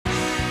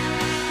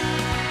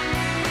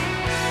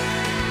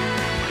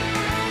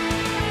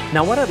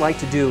Now what I'd like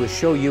to do is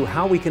show you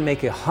how we can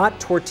make a hot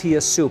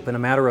tortilla soup in a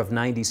matter of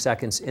 90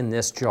 seconds in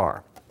this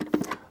jar.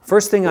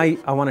 First thing I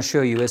want to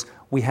show you is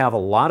we have a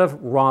lot of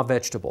raw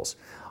vegetables.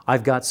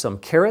 I've got some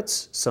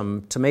carrots,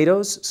 some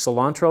tomatoes,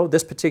 cilantro.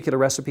 This particular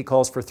recipe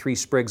calls for 3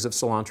 sprigs of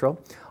cilantro.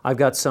 I've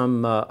got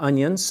some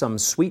onions, some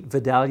sweet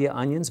Vidalia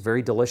onions,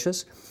 very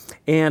delicious.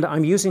 And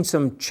I'm using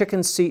some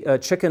chicken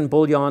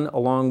bouillon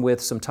along with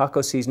some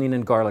taco seasoning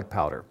and garlic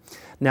powder.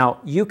 Now,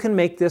 you can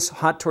make this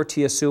hot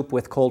tortilla soup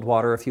with cold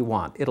water if you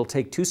want. It'll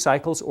take 2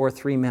 cycles or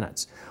 3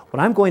 minutes. What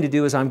I'm going to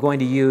do is I'm going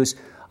to use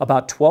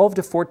about 12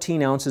 to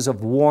 14 ounces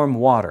of warm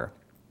water.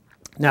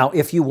 Now,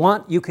 if you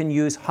want, you can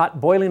use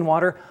hot boiling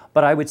water,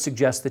 but I would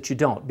suggest that you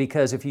don't,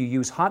 because if you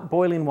use hot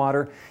boiling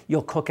water,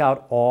 you'll cook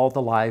out all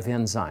the live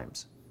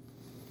enzymes.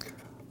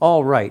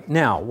 All right,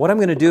 now what I'm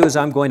going to do is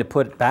I'm going to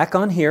put it back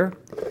on here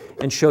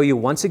and show you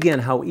once again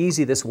how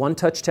easy this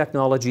one-touch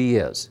technology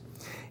is.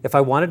 If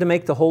I wanted to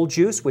make the whole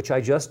juice, which I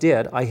just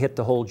did, I hit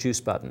the whole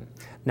juice button.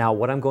 Now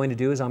what I'm going to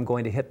do is I'm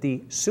going to hit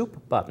the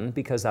soup button,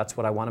 because that's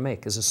what I want to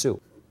make, is a soup.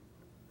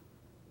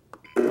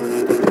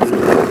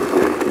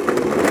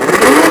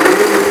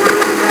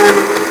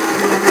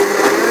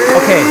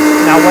 Okay,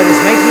 now what is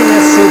making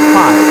this soup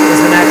hot is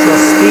the natural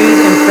speed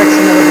and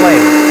friction of the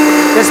blade.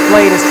 This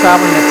blade is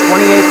traveling at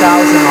 28,000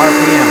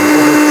 RPM,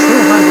 over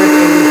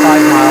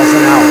 285 miles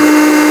an hour.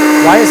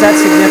 Why is that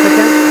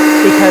significant?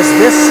 Because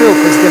this soup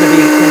is going to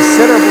be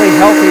considerably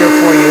healthier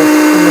for you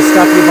than the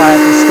stuff you buy at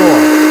the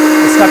store.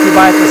 The stuff you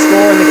buy at the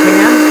store in the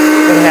can,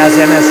 it has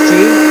MSG,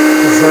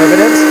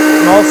 preservatives,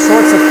 and all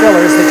sorts of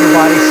fillers that your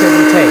body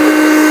shouldn't take.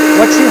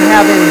 What you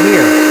have in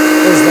here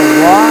is the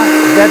raw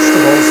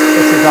vegetables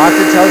that your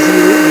doctor tells you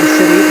you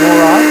should eat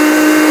more of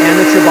and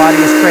that your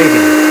body is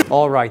craving.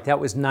 All right, that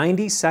was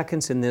 90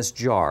 seconds in this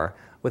jar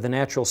with the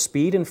natural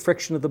speed and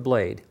friction of the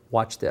blade.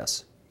 Watch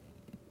this.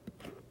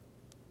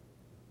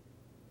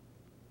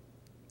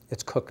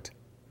 It's cooked.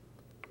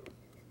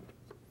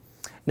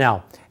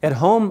 Now, at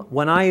home,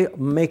 when I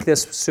make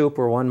this soup,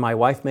 or when my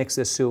wife makes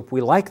this soup,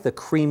 we like the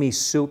creamy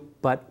soup,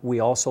 but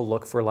we also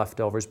look for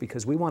leftovers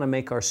because we want to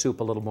make our soup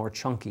a little more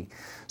chunky.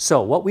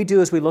 So what we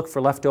do is we look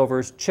for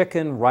leftovers,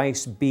 chicken,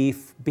 rice,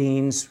 beef,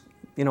 beans,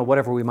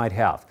 whatever we might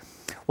have.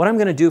 What I'm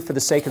going to do for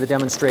the sake of the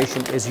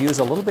demonstration is use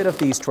a little bit of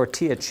these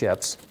tortilla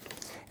chips,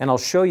 and I'll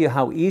show you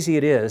how easy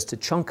it is to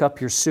chunk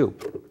up your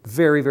soup.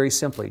 Very, very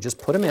simply. Just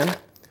put them in,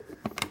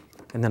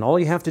 and then all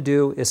you have to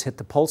do is hit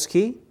the pulse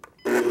key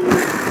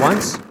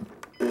once,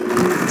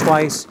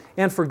 twice,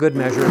 and for good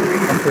measure,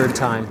 a third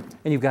time,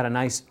 and you've got a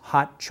nice,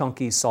 hot,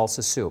 chunky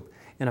salsa soup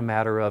in a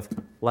matter of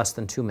less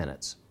than 2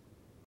 minutes.